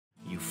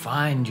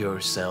find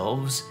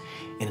yourselves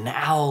in an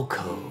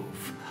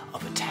alcove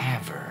of a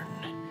tavern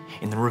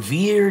in the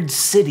revered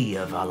city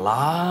of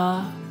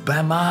Alabama.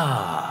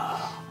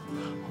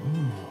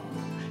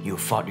 You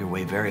have fought your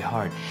way very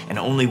hard, and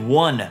only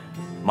one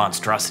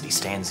monstrosity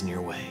stands in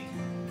your way.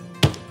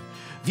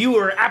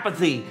 Viewer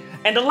apathy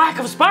and a lack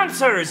of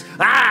sponsors.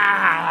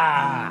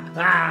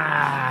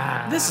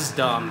 This is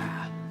dumb.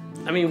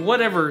 I mean,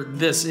 whatever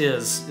this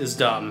is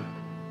dumb.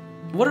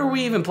 What are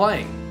we even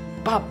playing?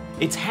 Bob,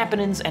 it's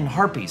Happenings and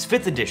Harpies,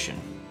 5th edition.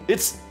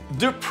 It's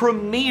the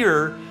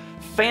premier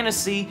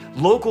fantasy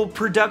local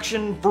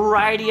production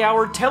variety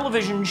hour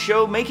television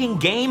show making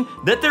game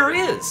that there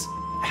is.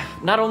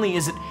 Not only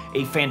is it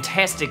a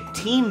fantastic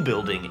team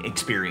building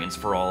experience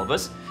for all of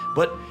us,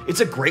 but it's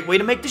a great way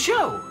to make the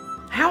show.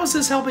 How is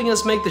this helping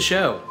us make the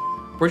show?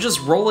 We're just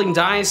rolling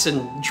dice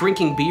and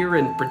drinking beer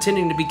and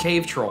pretending to be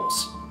cave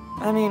trolls.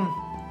 I mean,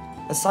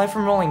 aside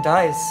from rolling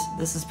dice,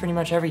 this is pretty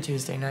much every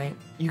Tuesday night.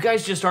 You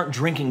guys just aren't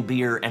drinking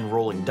beer and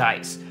rolling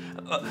dice.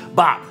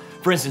 Bob,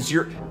 for instance,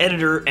 your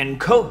editor and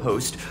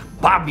co-host,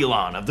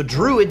 Bobulon of the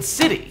Druid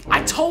City.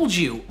 I told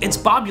you, it's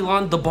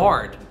Bobulon the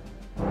Bard.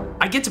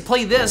 I get to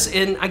play this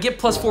and I get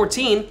plus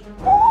 14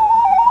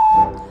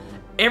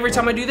 every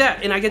time I do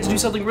that, and I get to do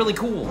something really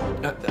cool.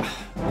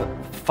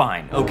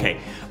 Fine, okay.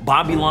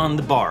 Bobulon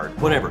the Bard,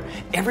 whatever.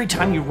 Every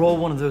time you roll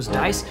one of those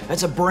dice,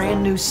 that's a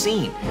brand new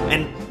scene.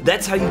 And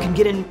that's how you can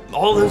get in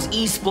all those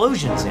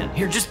explosions in.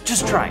 Here,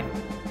 just try it.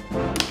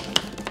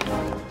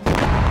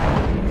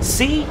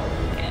 See?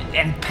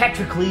 And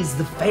Patrocles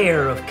the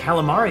Fair of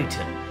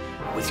Calamaritan.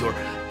 With your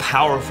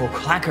powerful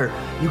clacker,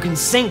 you can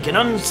sync and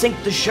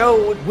unsync the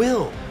show at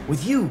will.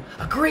 With you,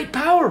 a great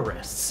power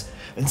rests.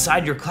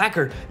 Inside your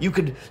clacker, you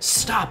could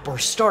stop or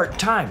start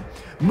time,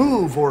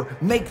 move or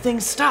make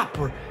things stop,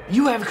 or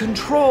you have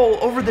control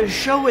over the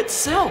show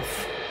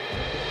itself.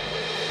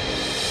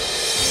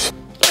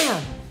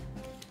 Man.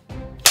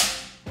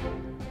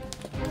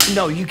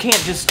 No, you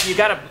can't just, you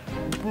gotta,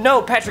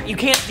 no, Patrick, you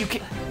can't,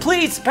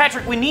 please,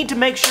 Patrick, we need to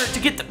make sure to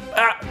get the,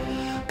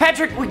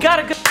 Patrick, we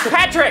gotta go,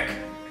 Patrick!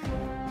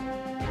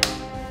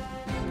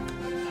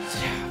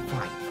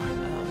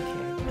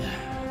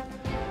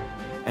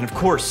 And of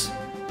course,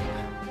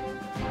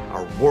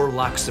 our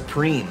Warlock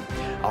Supreme,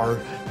 our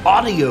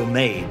Audio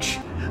Mage,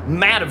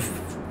 Matt of...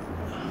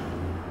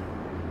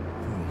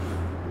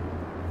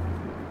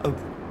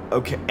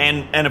 Okay,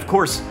 and of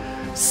course,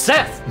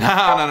 Seth.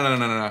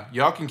 No.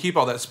 Y'all can keep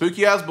all that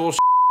spooky ass bullshit.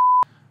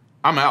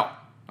 I'm out.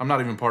 I'm not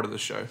even part of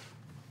this show.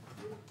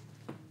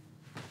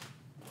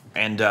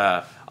 And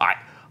I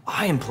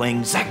am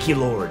playing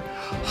Zaculord,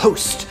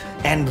 host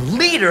and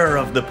leader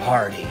of the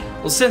party.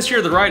 Well, since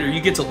you're the writer, you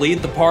get to lead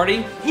the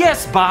party?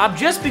 Yes, Bob,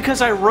 just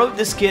because I wrote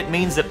the skit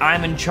means that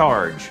I'm in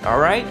charge, all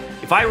right?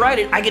 If I write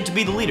it, I get to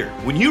be the leader.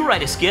 When you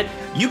write a skit,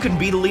 you can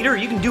be the leader,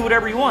 you can do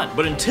whatever you want.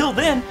 But until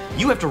then,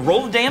 you have to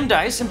roll the damn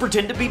dice and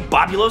pretend to be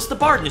Bobulos the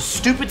Bard in this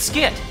stupid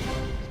skit.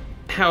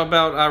 How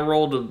about I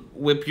roll to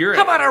whip your ass?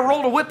 How about I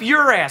roll to whip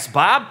your ass,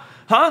 Bob?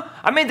 Huh?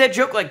 I made that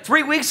joke like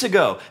 3 weeks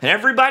ago, and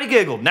everybody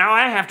giggled. Now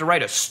I have to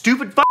write a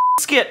stupid f***ing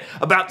skit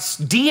about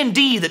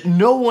D&D that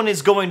no one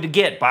is going to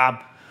get,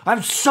 Bob.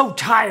 I'm so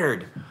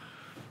tired.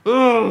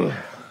 Ugh.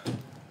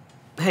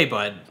 Hey,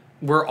 bud,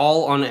 we're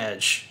all on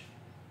edge.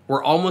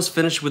 We're almost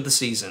finished with the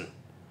season.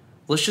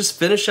 Let's just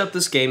finish up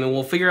this game and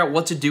we'll figure out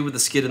what to do with the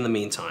skit in the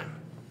meantime.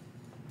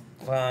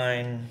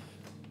 Fine.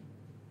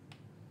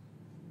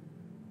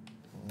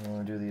 You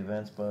want to do the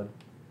events, bud?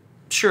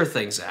 Sure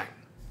thing, Zach.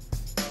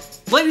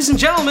 Ladies and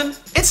gentlemen,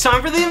 it's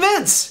time for the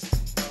events!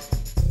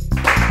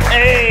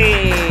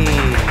 Hey!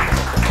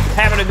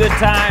 Having a good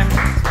time.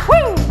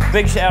 Woo!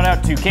 Big shout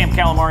out to Camp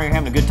Calamari,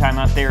 having a good time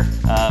out there.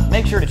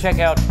 Make sure to check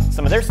out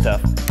some of their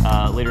stuff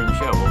later in the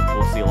show.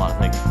 We'll see a lot of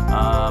things.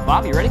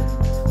 Bob, you ready?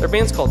 Their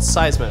band's called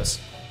Seismos.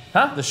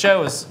 Huh? The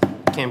show is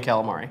Camp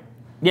Calamari.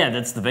 Yeah,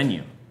 that's the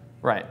venue.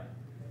 Right.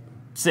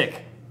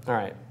 Sick. All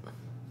right.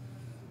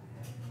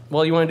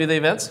 Well, you want to do the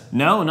events?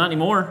 No, not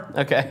anymore.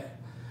 Okay.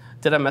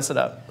 Did I mess it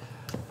up?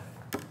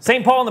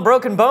 St. Paul and the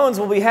Broken Bones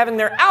will be having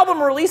their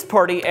album release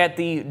party at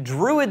the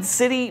Druid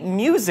City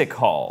Music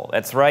Hall.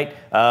 That's right,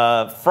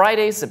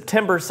 Friday,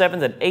 September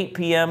 7th at 8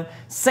 p.m.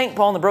 St.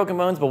 Paul and the Broken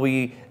Bones will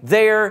be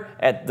there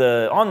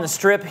on the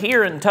strip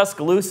here in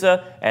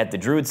Tuscaloosa at the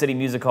Druid City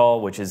Music Hall,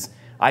 which is,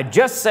 I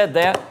just said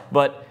that,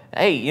 but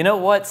hey, you know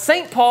what?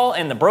 St. Paul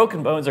and the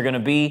Broken Bones are going to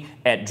be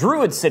at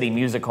Druid City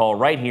Music Hall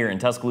right here in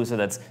Tuscaloosa.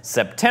 That's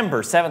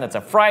September 7th. That's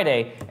a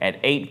Friday at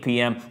 8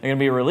 p.m. They're going to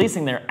be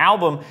releasing their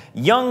album,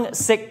 Young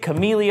Sick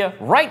Camellia,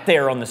 right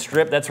there on the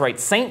strip. That's right,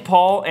 St.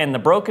 Paul and the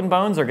Broken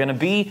Bones are going to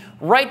be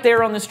right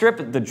there on the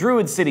strip at the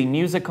Druid City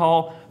Music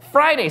Hall.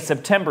 Friday,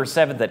 September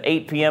 7th at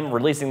 8 p.m.,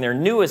 releasing their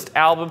newest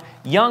album,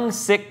 Young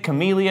Sick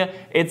Camellia.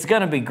 It's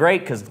going to be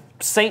great because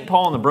St.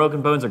 Paul and the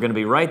Broken Bones are going to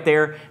be right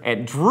there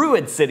at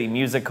Druid City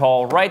Music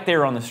Hall, right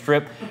there on the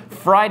strip.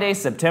 Friday,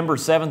 September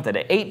 7th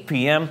at 8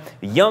 p.m.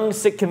 Young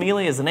Sick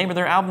Camellia is the name of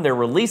their album. They're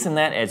releasing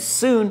that as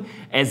soon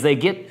as they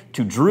get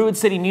to Druid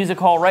City Music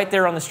Hall right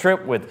there on the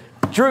strip with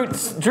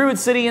Druid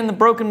City and the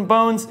Broken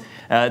Bones.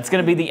 It's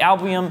going to be the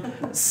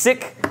Albion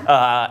Sick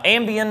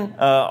Ambien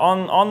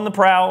on the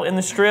prowl in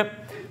the strip.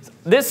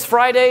 This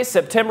Friday,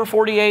 September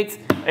 48th,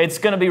 it's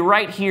going to be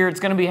right here.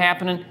 It's going to be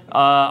happening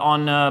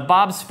on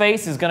Bob's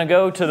face is going to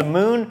go to the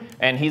moon,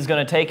 and he's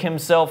going to take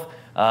himself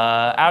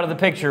out of the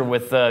picture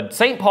with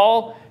St.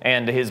 Paul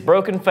and his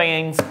broken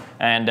fangs,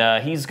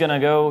 and he's going to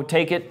go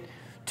take it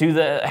to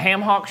the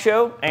Ham Hock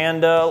show,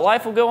 and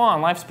life will go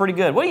on. Life's pretty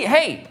good.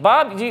 Hey,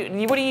 Bob, what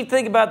do you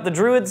think about the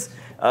Druids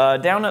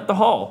down at the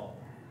hall?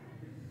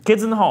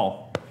 Kids in the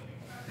hall.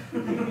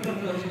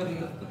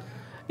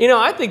 You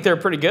know, I think they're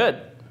pretty good.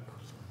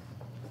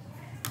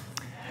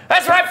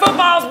 That's right,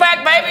 football's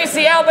back, baby. It's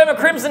the Alabama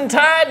Crimson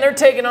Tide, and they're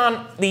taking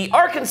on the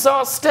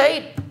Arkansas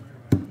State.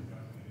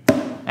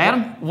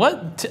 Adam?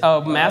 What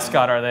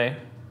mascot are they?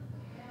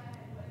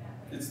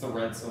 It's the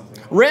red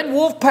something. Red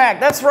Wolf Pack,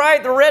 that's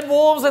right. The Red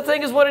Wolves, I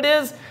think is what it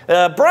is.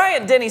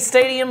 Bryant-Denny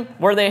Stadium,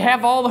 where they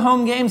have all the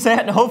home games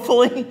at,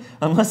 hopefully,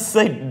 unless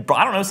they,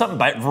 I don't know,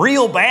 something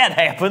real bad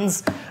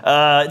happens.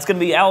 It's going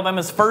to be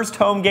Alabama's first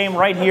home game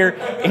right here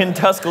in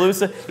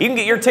Tuscaloosa. You can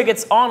get your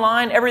tickets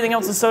online. Everything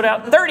else is sold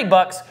out.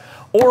 $30.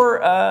 Or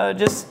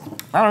just,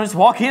 I don't know, just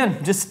walk in.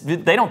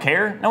 They don't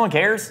care. No one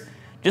cares.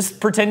 Just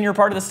pretend you're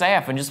part of the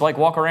staff and just like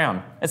walk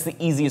around. That's the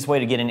easiest way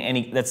to get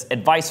in that's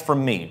advice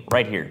from me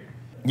right here.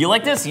 You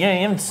like this? You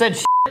haven't said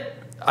shit.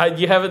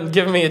 You haven't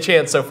given me a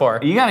chance so far.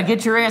 You gotta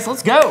get your ass,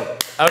 let's go.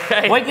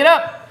 Okay. Wake it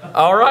up.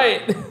 All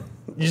right.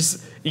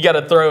 You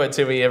gotta throw it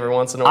to me every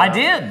once in a while. I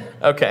did.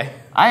 Okay.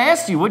 I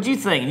asked you, what'd you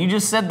think? And you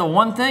just said the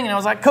one thing and I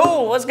was like,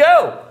 cool, let's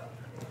go.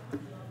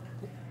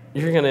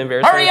 You're gonna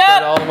embarrass Hurry me in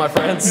front up! of all of my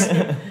friends.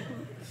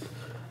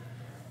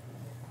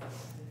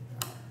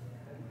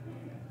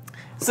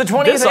 It's the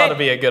 20th. This ought to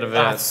be a good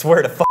event. I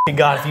swear to fucking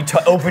God, if you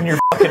open your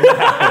fucking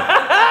mouth.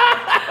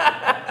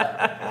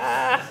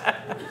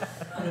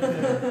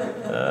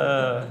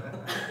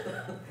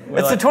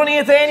 It's the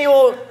 20th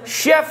annual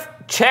Chef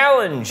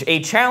Challenge,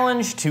 a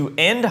challenge to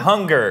end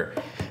hunger.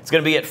 It's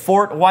going to be at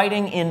Fort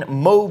Whiting in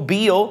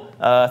Mobile,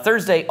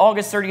 Thursday,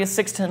 August 30th,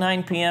 6 to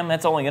 9 p.m.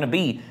 That's only going to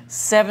be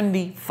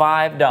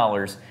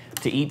 $75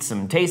 to eat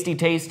some tasty,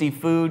 tasty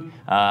food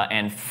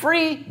and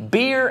free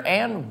beer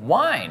and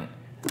wine.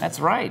 That's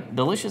right,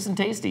 delicious and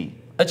tasty.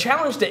 A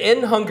challenge to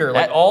end hunger,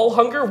 like all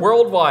hunger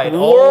worldwide.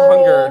 All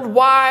hunger.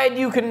 Worldwide,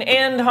 you can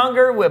end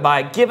hunger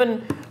by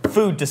giving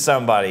food to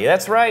somebody.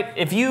 That's right.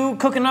 If you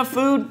cook enough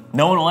food,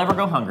 no one will ever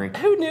go hungry.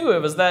 Who knew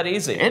it was that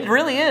easy? It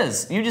really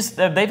is. You just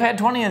they've had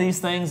 20 of these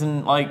things,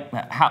 and like,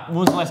 when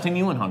was the last time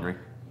you went hungry?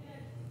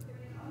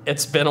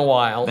 It's been a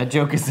while. That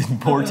joke is in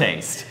poor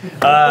taste.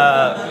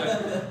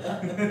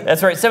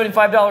 That's right,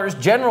 $75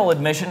 general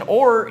admission,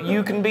 or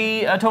you can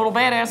be a total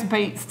badass and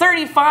pay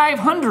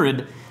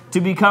 $3,500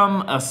 to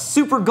become a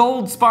super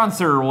gold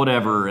sponsor or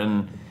whatever,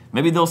 and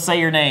maybe they'll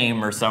say your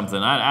name or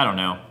something. I don't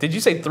know. Did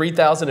you say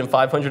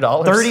 $3,500?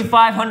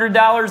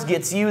 $3,500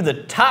 gets you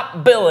the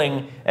top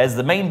billing as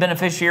the main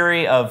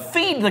beneficiary of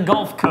Feed the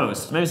Gulf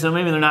Coast. Maybe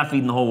they're not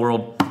feeding the whole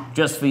world,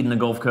 just feeding the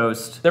Gulf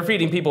Coast. They're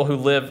feeding people who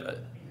live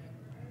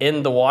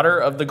in the water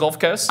of the Gulf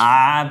Coast?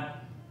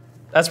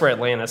 That's where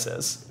Atlantis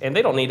is, and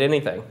they don't need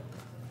anything.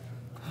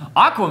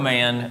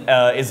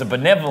 Aquaman is a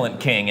benevolent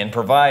king and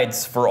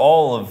provides for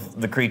all of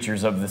the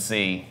creatures of the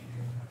sea.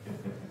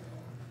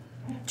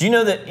 Do you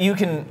know that you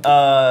can,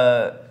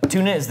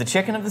 tuna is the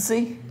chicken of the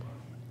sea?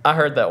 I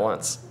heard that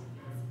once.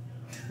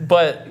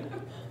 But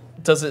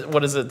what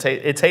does it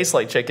taste? It tastes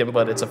like chicken,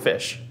 but it's a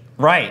fish.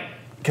 Right,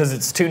 because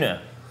it's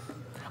tuna.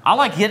 I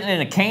like getting it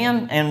in a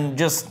can and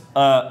just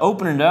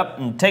opening it up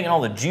and taking all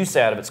the juice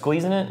out of it,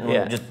 squeezing it,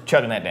 and just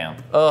chugging that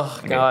down.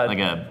 Oh, God.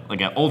 Like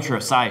a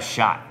ultra-sized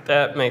shot.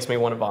 That makes me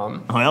want to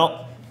vomit.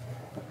 Well,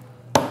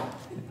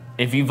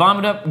 if you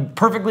vomit up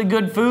perfectly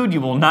good food,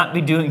 you will not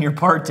be doing your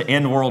part to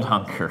end world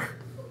hunger.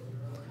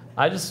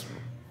 I just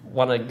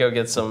want to go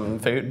get some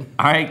food.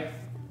 All right.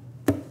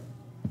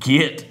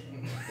 Get.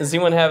 Does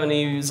anyone have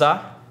any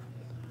za?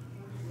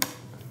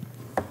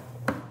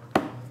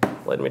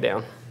 Letting me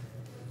down.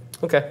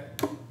 Okay.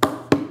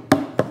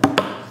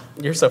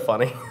 You're so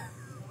funny.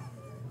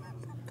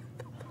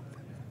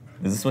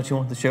 Is this what you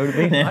want the show to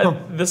be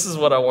now? This is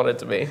what I want it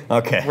to be.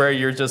 Okay. Where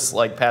you're just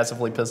like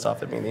passively pissed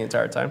off at me the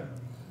entire time.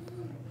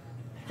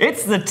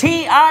 It's the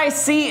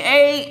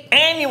TICA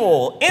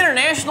Annual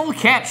International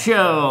Cat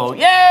Show.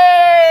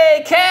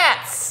 Yay,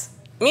 cats!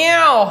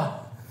 Meow!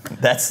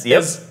 That's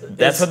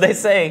what they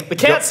say. The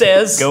cat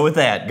says. Go with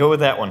that. Go with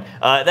that one.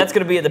 That's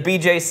going to be at the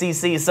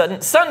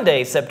BJCC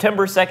Sunday,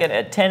 September 2nd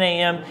at 10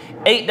 a.m.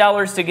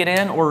 $8 to get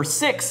in, or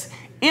 $6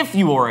 if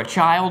you are a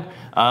child.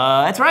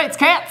 That's right, it's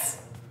cats.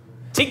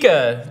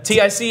 Tikka,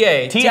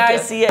 T-I-C-A.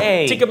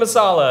 T-I-C-A. Tikka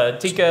masala.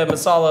 Tikka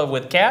masala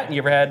with cat. You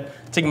ever had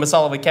tikka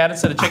masala with cat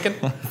instead of chicken?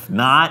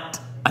 Not.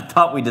 I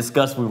thought we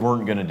discussed we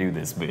weren't going to do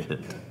this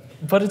bit.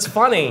 But it's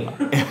funny.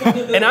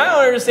 And I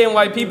don't understand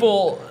why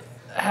people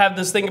have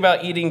this thing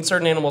about eating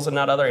certain animals and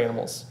not other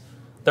animals.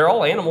 They're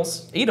all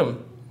animals. Eat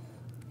them.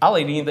 I'll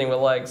eat anything with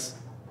legs.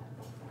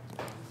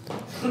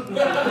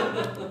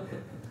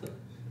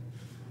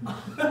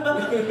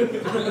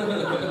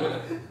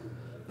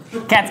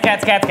 Cats,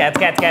 cats, cats, cats, cats,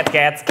 cats,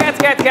 cats, cats,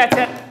 cats, cats,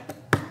 cats.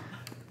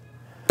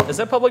 Is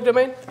that public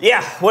domain?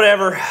 Yeah,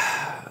 whatever.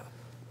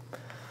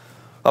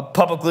 I'll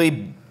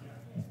publicly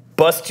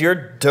bust your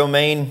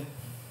domain.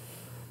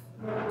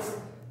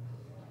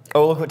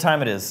 Oh, look what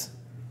time it is.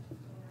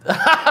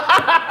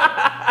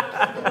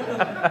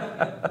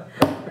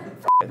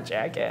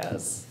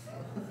 Jackass.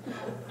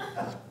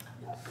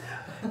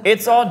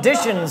 It's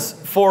auditions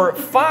for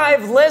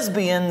 5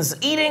 lesbians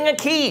eating a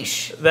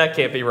quiche. That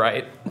can't be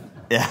right.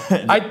 Yeah.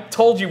 I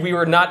told you we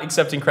were not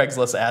accepting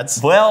Craigslist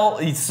ads. Well,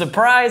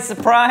 surprise,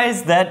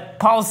 surprise, that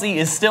policy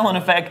is still in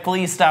effect.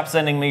 Please stop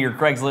sending me your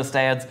Craigslist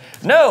ads.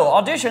 No,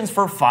 auditions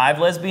for 5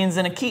 lesbians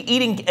in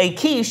eating a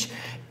quiche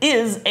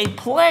is a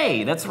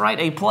play. That's right,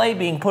 a play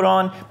being put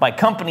on by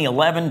Company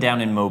 11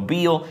 down in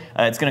Mobile.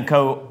 It's going to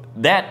go.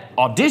 That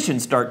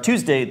auditions start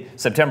Tuesday,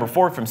 September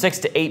 4th from 6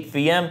 to 8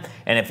 p.m.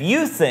 And if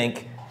you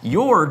think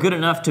you're good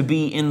enough to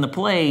be in the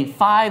play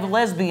 5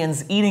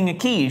 lesbians eating a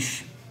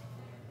quiche,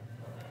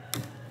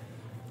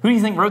 who do you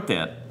think wrote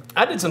that?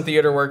 I did some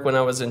theater work when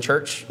I was in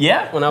church.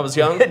 Yeah? When I was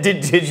young.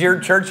 Did your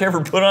church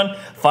ever put on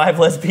 5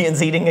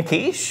 lesbians eating a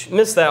quiche?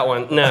 Missed that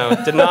one. No,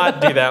 did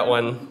not do that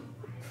one.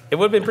 It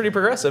would have been pretty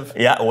progressive.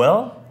 Yeah,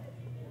 well,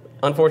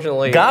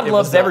 Unfortunately, God it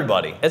loves was not.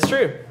 everybody. It's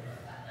true.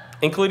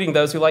 Including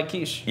those who like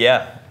quiche.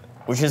 Yeah,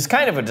 which is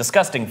kind of a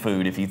disgusting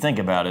food if you think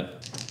about it.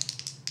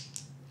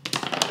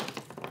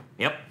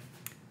 Yep,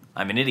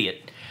 I'm an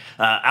idiot.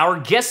 Our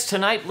guest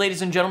tonight,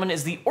 ladies and gentlemen,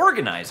 is the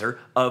organizer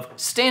of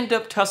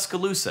Stand-Up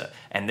Tuscaloosa,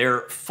 and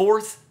their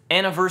 4th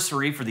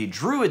anniversary for the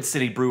Druid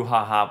City Brew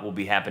will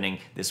be happening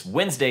this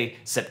Wednesday,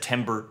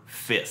 September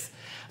 5th.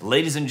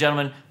 Ladies and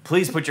gentlemen,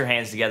 please put your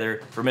hands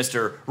together for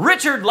Mr.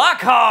 Richard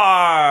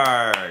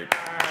Lockhart.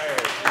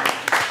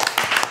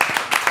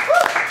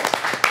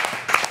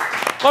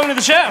 Welcome to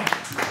the show.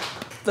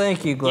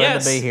 Thank you.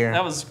 Glad to be here.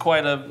 That was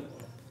quite a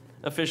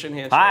efficient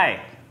handshake.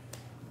 Hi.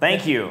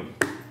 Thank you.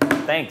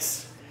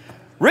 Thanks.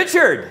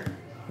 Richard,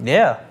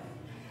 Yeah.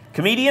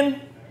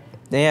 comedian,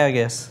 Yeah, I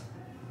guess.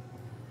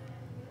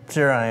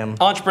 Sure I am.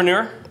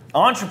 Entrepreneur.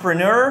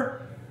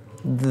 entrepreneur,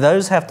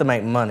 Those have to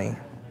make money.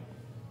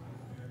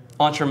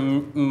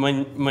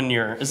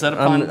 Entrepreneur. Is that a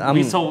pun?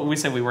 We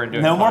said we weren't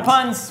doing no more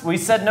puns. puns. We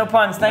said no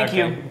puns. Thank Okay,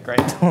 you. Great.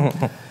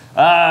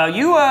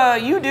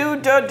 You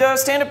do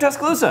Stand-Up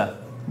Tuscaloosa.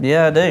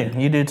 Yeah, I do.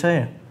 You do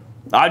too.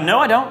 No,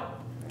 I don't.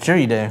 Sure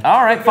you do.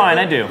 All right, fine,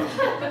 I do.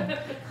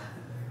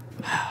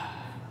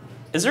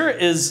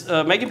 Is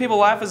making people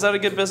laugh, is that a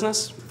good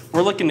business?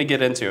 We're looking to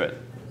get into it.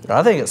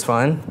 I think it's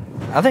fun.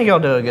 I think y'all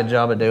do a good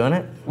job of doing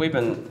it. We've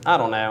been, I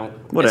don't know.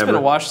 It's Whatever. been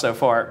a wash so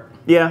far.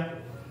 Yeah.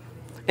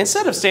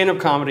 Instead of stand-up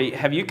comedy,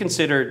 have you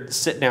considered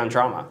sit-down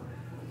drama?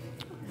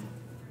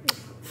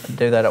 I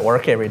do that at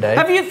work every day.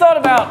 Have you thought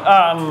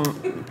about,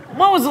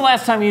 when was the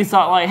last time you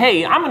thought, like,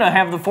 hey, I'm going to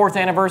have the 4th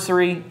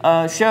anniversary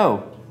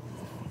show?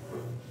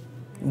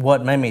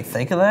 What made me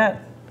think of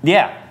that?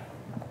 Yeah.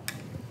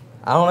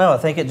 I don't know. I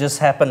think it just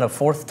happened a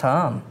 4th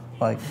time.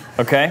 Like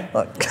Okay.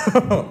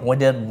 we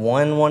did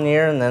one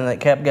year and then it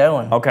kept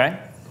going. Okay.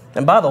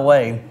 And by the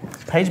way,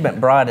 Paige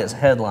McBride is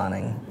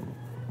headlining.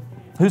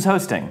 Who's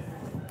hosting?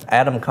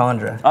 Adam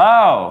Condra.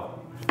 Oh.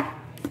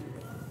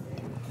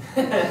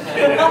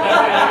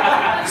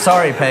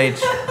 Sorry,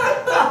 Paige.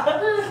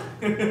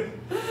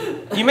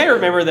 You may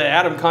remember that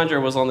Adam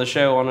Condra was on the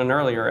show on an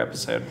earlier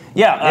episode.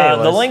 Yeah, Yeah, it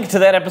the was. link to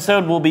that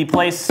episode will be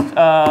placed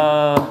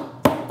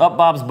up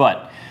Bob's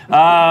butt.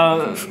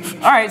 All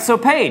right, so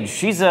Paige,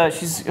 she's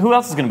who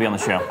else is going to be on the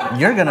show?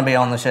 You're gonna be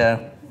on the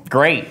show.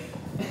 Great.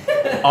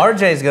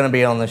 RJ's gonna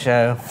be on the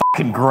show.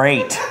 Fucking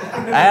great.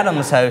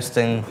 Adam's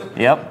hosting.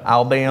 Yep.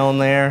 I'll be on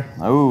there.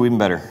 Oh, even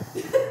better.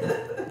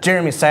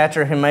 Jeremy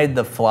Satcher, who made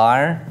the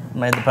flyer,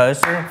 made the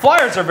poster.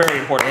 Flyers are very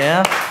important.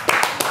 Yeah.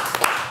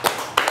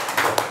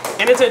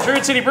 And it's at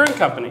Druid City Brewing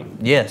Company.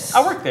 Yes.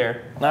 I work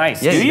there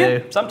Nice. Yes, do you you?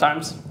 do.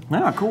 sometimes.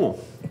 Ah, cool.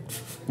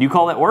 You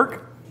call that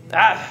work?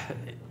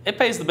 It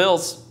pays the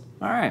bills.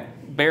 All right.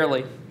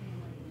 Barely.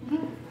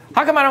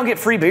 How come I don't get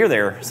free beer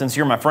there since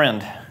you're my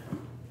friend?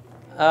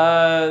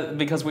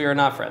 Because we are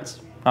not friends.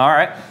 All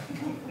right.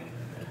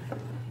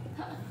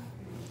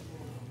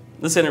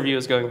 This interview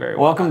is going very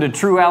well. Welcome to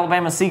True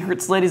Alabama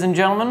Secrets, ladies and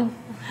gentlemen.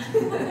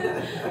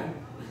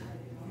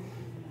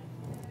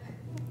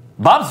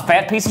 Bob's a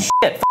fat piece of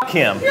shit. Fuck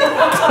him.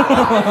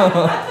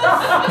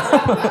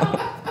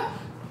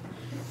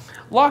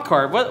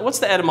 Lockhart, what's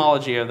the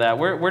etymology of that?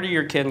 Where do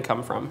your kin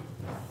come from?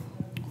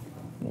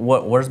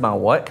 Where's my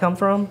what come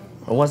from?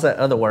 Or what's that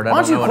other word? Why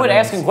don't you quit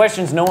asking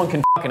questions no one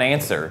can fucking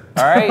answer,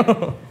 all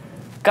right?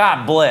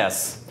 God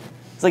bless.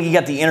 It's like you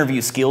got the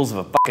interview skills of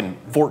a fucking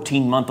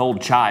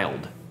 14-month-old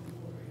child.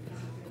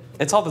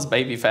 It's all this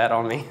baby fat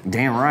on me.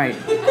 Damn right.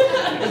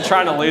 I've been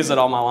trying to lose it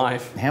all my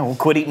life. Yeah, we'll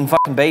quit eating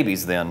fucking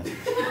babies then.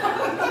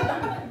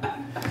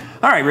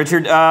 All right,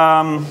 Richard.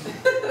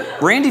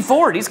 Randy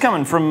Ford, he's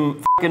coming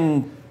from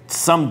fucking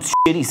some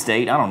shitty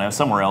state. I don't know,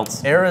 somewhere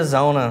else.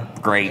 Arizona.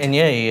 Great. And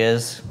yeah, he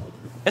is.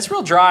 It's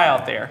real dry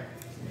out there.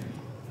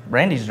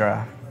 Randy's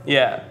dry.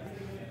 Yeah.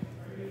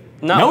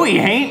 No, he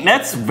ain't.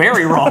 That's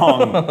very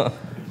wrong.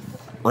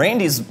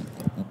 Randy's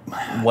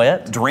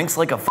Wet? drinks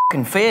like a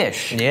fucking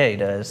fish. Yeah, he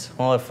does.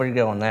 Well, if we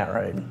go on that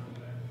road.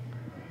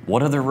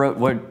 What other road?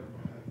 What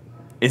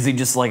is he?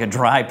 Just like a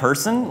dry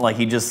person? Like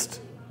he just?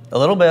 A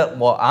little bit.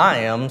 Well, I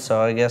am,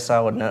 so I guess I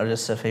would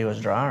notice if he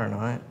was dry or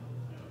not.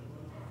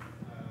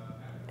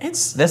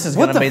 It's This is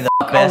What going the to be the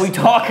fuck are best. we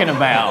talking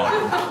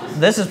about?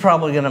 This is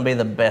probably going to be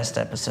the best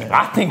episode.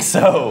 I think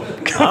so.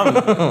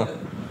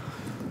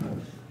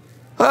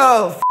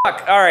 Oh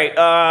fuck! All right.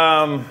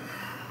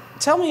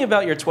 Tell me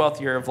about your 12th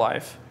year of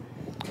life.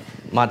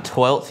 My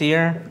 12th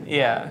year,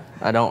 Yeah,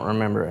 I don't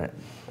remember it.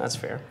 that's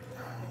fair.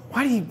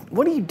 What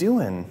are you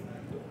doing?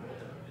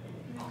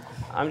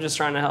 I'm just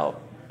trying to help.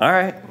 All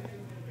right.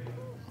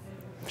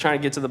 Trying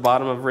to get to the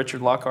bottom of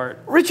Richard Lockhart.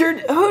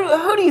 Richard,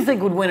 who do you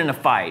think would win in a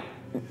fight?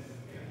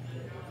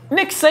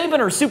 Nick Saban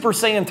or Super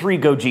Saiyan 3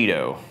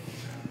 Gogeta?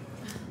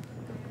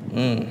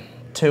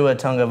 Tua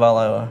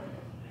Tagovailoa.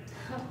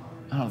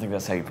 I don't think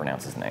that's how you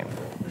pronounce his name.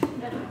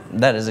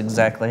 That is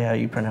exactly how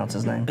you pronounce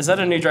his name. Is that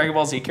a new Dragon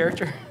Ball Z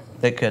character?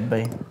 It could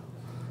be.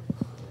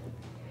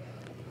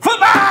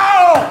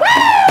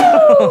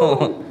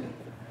 Football!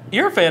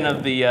 You're a fan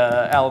of the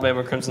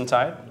Alabama Crimson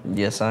Tide.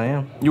 Yes, I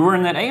am. You're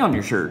wearing that A on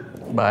your shirt.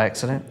 By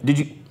accident. Did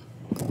you?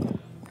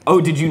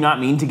 Oh, did you not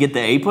mean to get the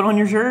A put on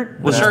your shirt?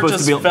 The Was it shirt supposed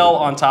just to be? fell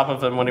on top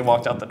of him when he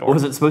walked out the door.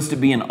 Was it supposed to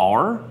be an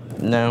R?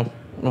 No,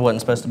 it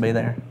wasn't supposed to be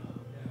there.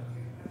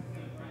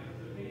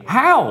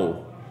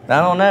 How? I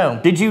don't know.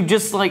 Did you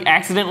just like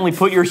accidentally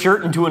put your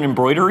shirt into an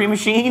embroidery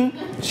machine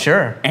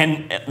Sure.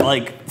 and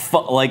like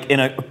in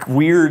a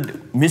weird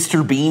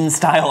Mr. Bean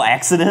style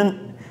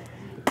accident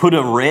put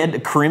a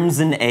red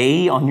crimson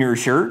A on your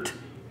shirt?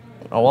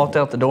 I walked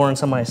out the door and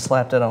somebody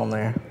slapped it on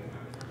there.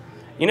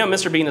 You know,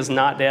 Mr. Bean is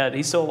not dead.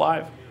 He's still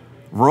alive.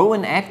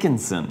 Rowan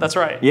Atkinson. That's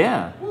right.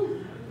 Yeah.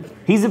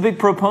 He's a big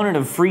proponent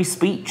of free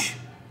speech.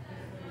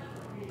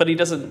 But he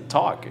doesn't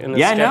talk in his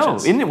Yeah, I know.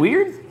 sketches. Isn't it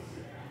weird?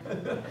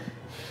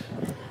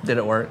 Did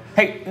it work?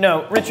 Hey,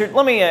 no, Richard,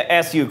 let me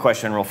ask you a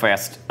question real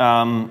fast.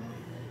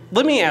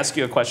 Let me ask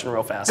you a question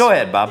real fast. Go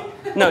ahead, Bob.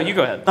 No, you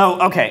go ahead.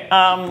 Oh, okay.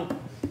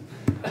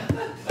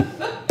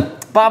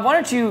 Bob, why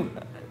don't you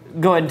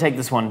go ahead and take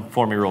this one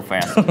for me real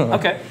fast?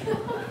 Okay.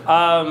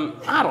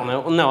 I don't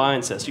know. No, I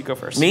insist. You go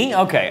first. Me?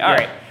 Okay, all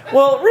right.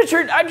 Well,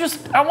 Richard,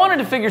 I wanted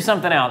to figure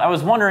something out. I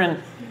was wondering,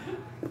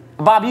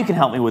 Bob, you can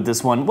help me with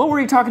this one. What were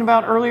you talking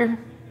about earlier?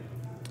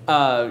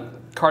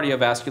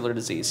 Cardiovascular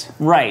disease.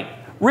 Right.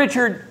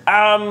 Richard,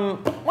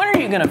 when are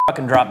you gonna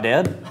fucking drop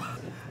dead?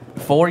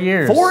 4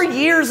 years. 4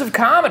 years of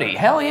comedy.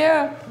 Hell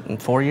yeah. In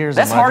 4 years.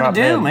 That's I might hard to drop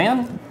do, dead.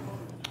 man.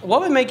 What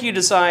would make you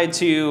decide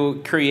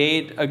to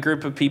create a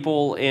group of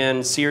people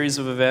and series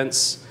of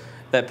events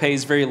that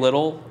pays very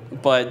little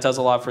but does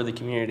a lot for the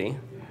community?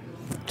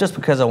 Just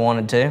because I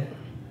wanted to.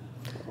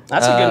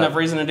 That's a good enough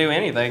reason to do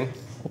anything.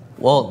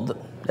 Well,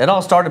 it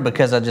all started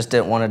because I just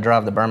didn't want to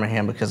drive to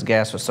Birmingham because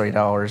gas was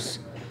 $3.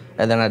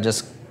 And then I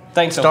just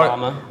Thanks,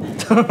 Obama.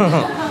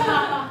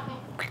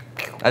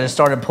 I just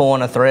started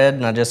pulling a thread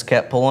and I just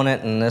kept pulling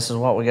it and this is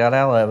what we got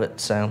out of it.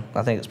 So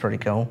I think it's pretty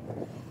cool.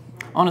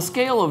 On a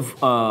scale of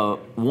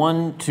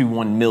 1 to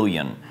 1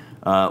 million,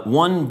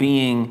 1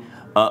 being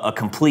a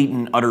complete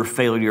and utter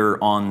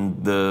failure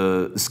on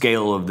the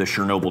scale of the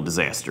Chernobyl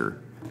disaster,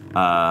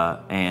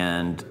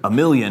 and 1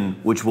 million,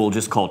 which we'll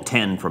just call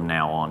 10 from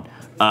now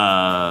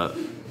on,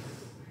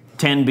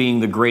 10 being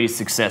the greatest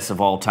success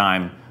of all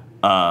time,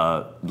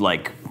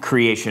 like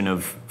creation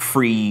of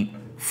free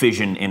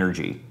fission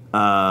energy.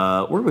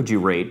 Where would you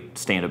rate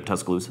Stand-Up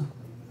Tuscaloosa?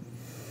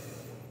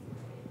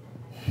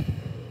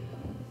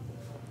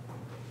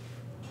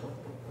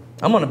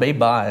 I'm going to be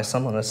biased.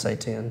 I'm going to say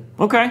 10.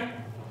 Okay.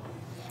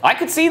 I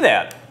could see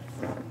that.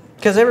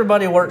 Because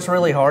everybody works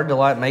really hard to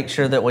like make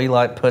sure that we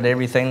like put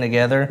everything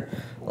together.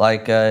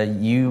 Like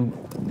you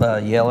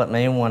yell at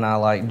me when I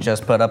like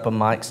just put up a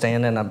mic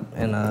stand in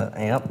a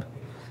amp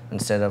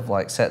instead of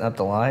like setting up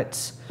the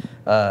lights.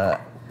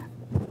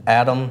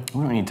 Adam.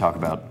 We don't need to talk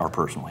about our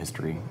personal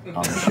history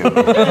on the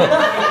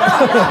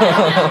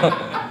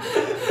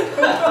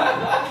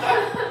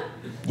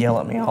show. Yell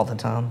at me all the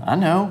time. I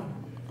know.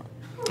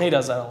 He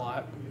does that a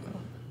lot.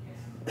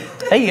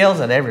 He yells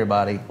at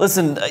everybody,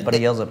 Listen, but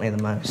he yells at me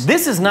the most.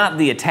 this is not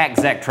the Attack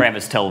Zach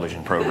Travis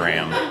television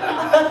program.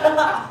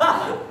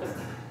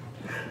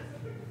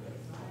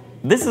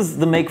 This is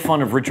the Make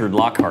Fun of Richard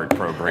Lockhart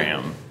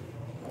program.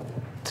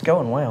 It's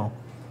going well.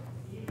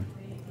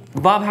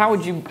 Bob, how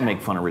would you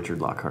make fun of Richard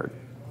Lockhart?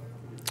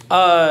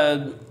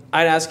 I'd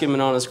ask him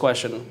an honest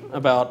question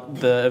about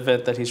the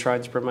event that he's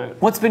trying to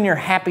promote. What's been your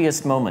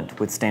happiest moment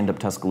with Stand-Up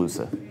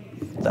Tuscaloosa?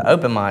 The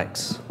open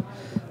mics.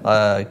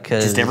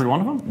 Cause, Just every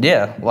one of them?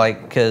 Yeah,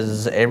 like,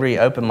 because every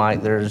open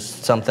mic, there's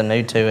something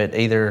new to it.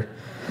 Either,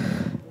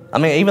 I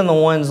mean, even the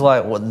ones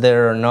like that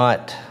are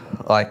not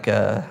like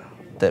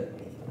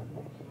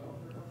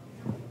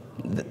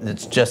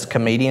it's just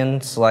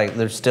comedians. Like,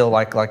 there's still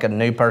like a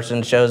new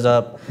person shows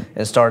up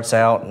and starts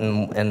out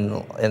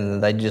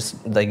and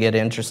they get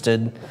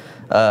interested.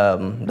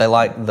 They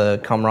like the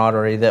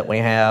camaraderie that we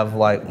have,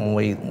 like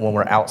when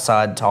we're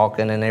outside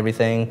talking and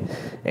everything,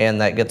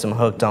 and that gets them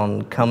hooked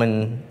on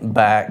coming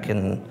back,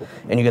 and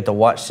you get to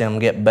watch them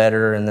get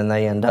better, and then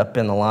they end up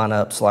in the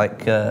lineups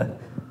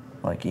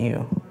like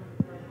you.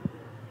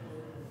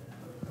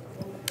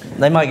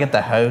 They might get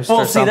the host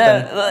or something.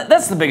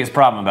 That's the biggest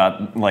problem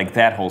about like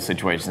that whole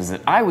situation is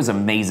that I was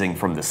amazing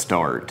from the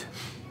start.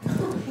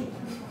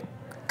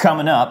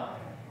 Coming up,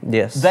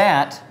 Yes.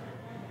 that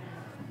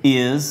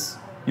is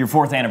your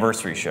 4th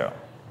anniversary show.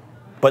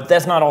 But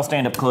that's not all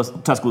Stand-Up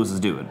Tuscaloosa is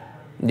doing.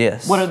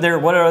 Yes. What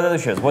are other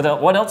shows?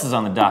 What else is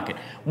on the docket?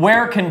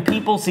 Where can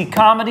people see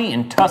comedy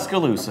in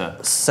Tuscaloosa?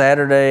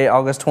 Saturday,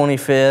 August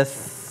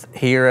 25th,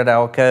 here at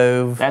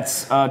Alcove.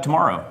 That's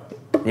tomorrow.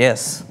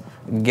 Yes.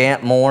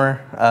 Gant Moore,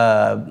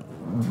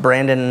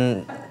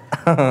 Brandon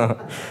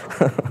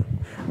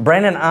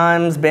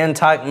Imes, Ben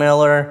Tyke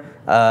Miller,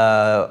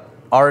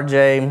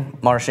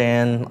 RJ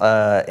Marchand,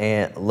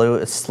 and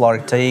Louis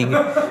Lartigue.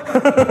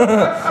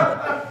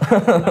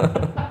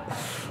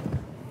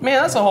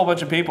 Man, that's a whole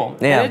bunch of people.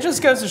 Yeah. And it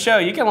just goes to show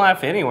you can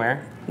laugh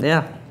anywhere.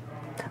 Yeah.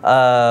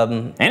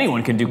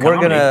 Anyone can do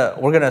comedy.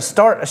 We're gonna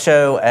start a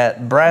show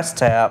at Brass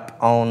Tap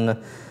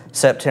on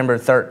September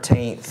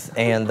 13th,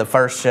 and the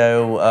first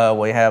show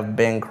we have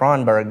Ben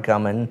Kronberg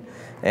coming,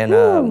 and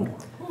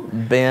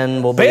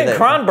Ben will be there. Ben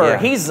Kronberg, Yeah.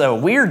 he's a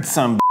weird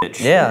son of a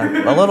bitch.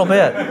 Yeah, a little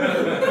bit.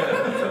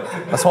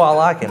 That's why I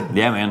like him.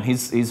 Yeah, man,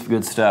 he's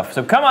good stuff.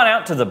 So come on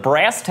out to the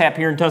Brass Tap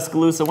here in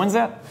Tuscaloosa. When's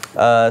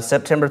that?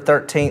 September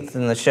 13th,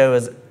 and the show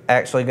is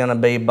actually going to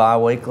be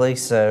bi-weekly,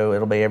 so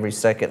it'll be every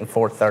second and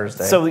fourth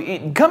Thursday. So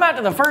come out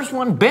to the first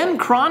one. Ben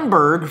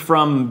Kronberg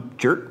from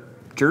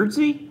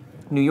Jersey,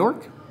 New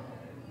York?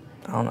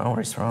 I don't know where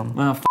he's from.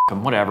 Well, f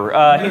him, whatever.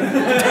 He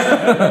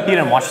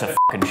didn't watch the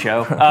fucking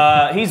show.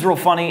 He's real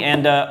funny,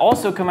 and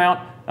also come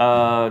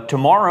out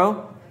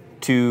tomorrow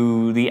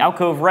to the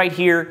Alcove right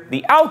here,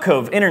 the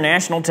Alcove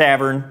International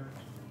Tavern.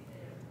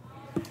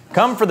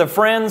 Come for the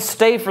friends,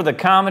 stay for the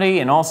comedy,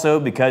 and also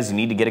because you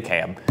need to get a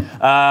cab.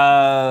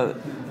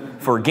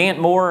 For Gant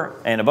Moore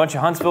and a bunch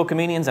of Huntsville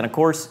comedians, and of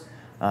course,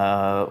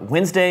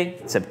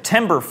 Wednesday,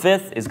 September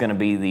 5th, is going to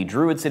be the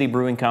Druid City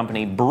Brewing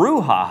Company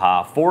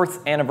Brouhaha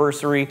 4th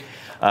anniversary.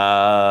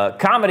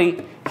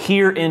 Comedy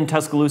here in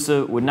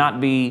Tuscaloosa would not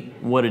be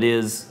what it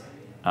is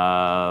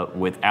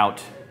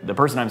without the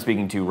person I'm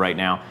speaking to right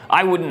now.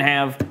 I wouldn't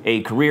have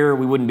a career.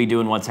 We wouldn't be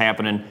doing what's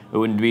happening. We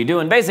wouldn't be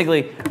doing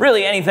basically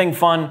really anything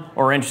fun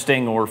or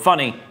interesting or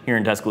funny here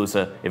in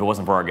Tuscaloosa if it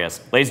wasn't for our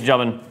guest. Ladies and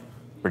gentlemen,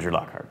 Richard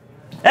Lockhart.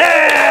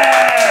 Hey!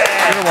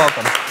 You're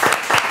welcome.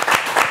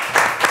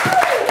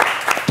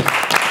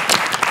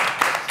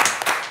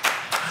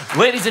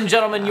 Ladies and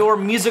gentlemen, your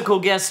musical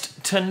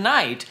guest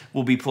tonight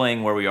will be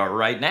playing where we are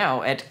right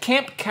now at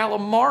Camp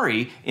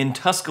Calamari in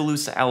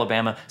Tuscaloosa,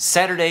 Alabama,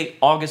 Saturday,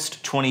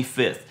 August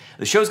 25th.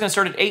 The show's going to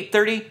start at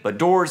 8:30, but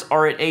doors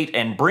are at 8,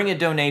 and bring a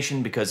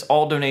donation because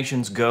all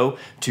donations go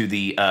to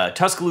the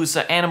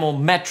Tuscaloosa Animal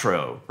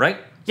Metro, right?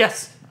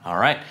 Yes. All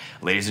right.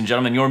 Ladies and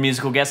gentlemen, your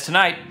musical guest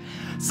tonight,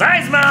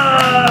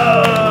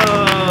 Seismos!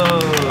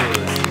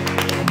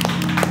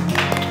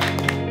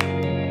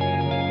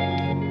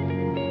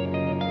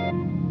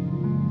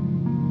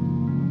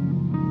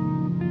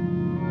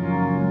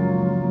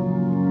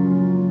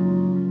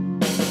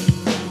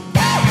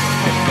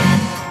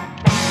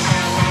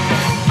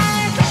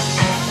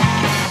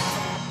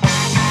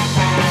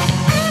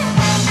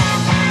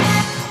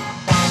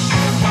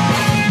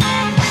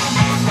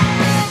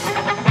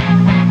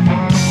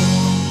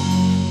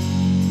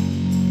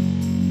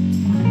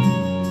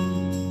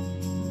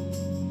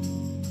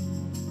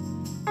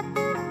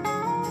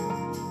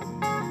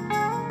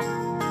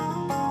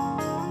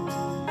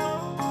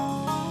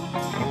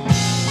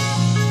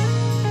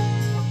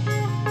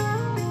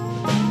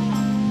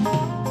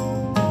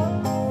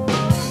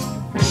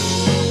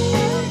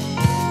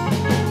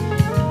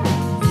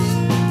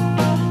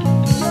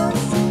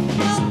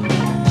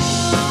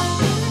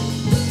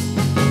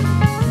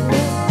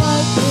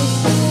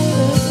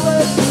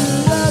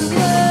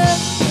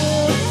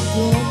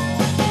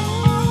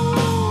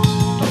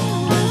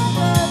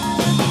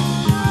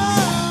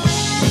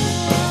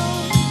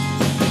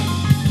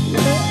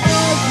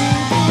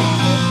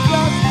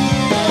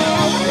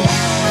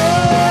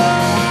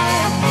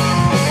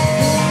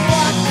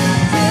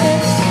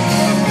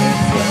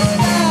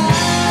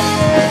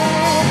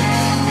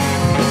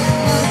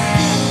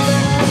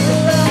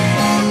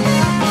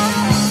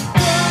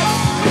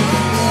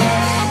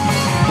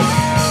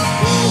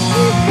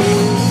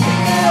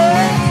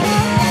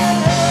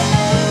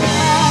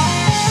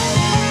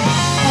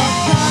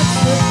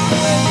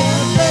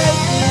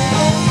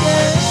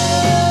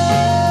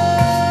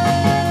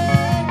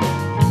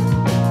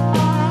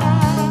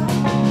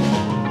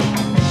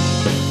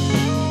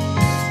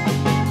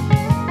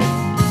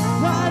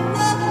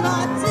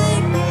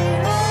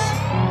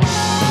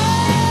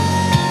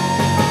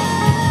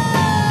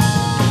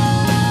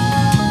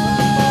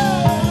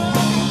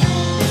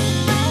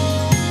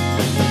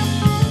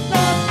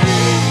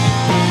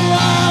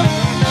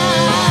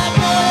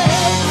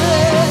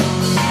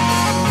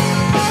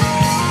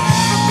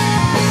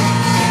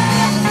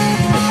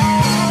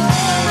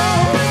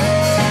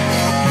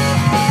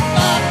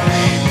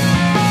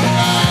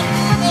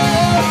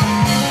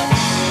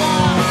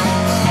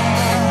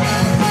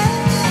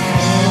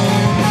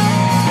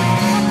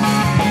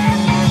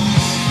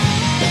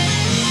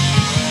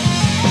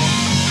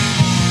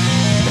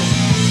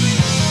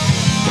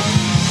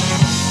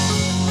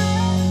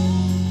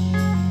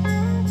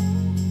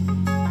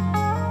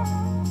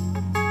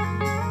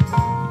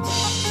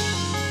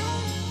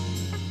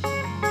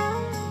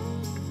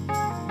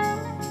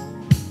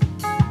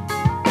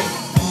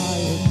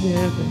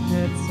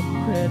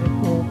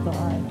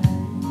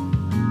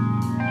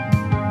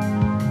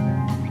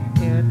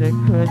 it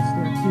could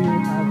stand to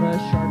have a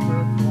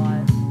sharper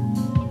flight.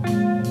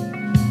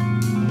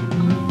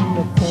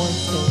 The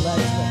points to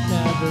let's but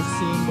never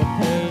seem to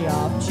pay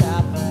off.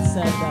 Chaplin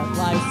said that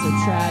life's a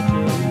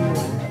tragedy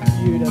when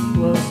viewed up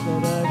close,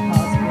 but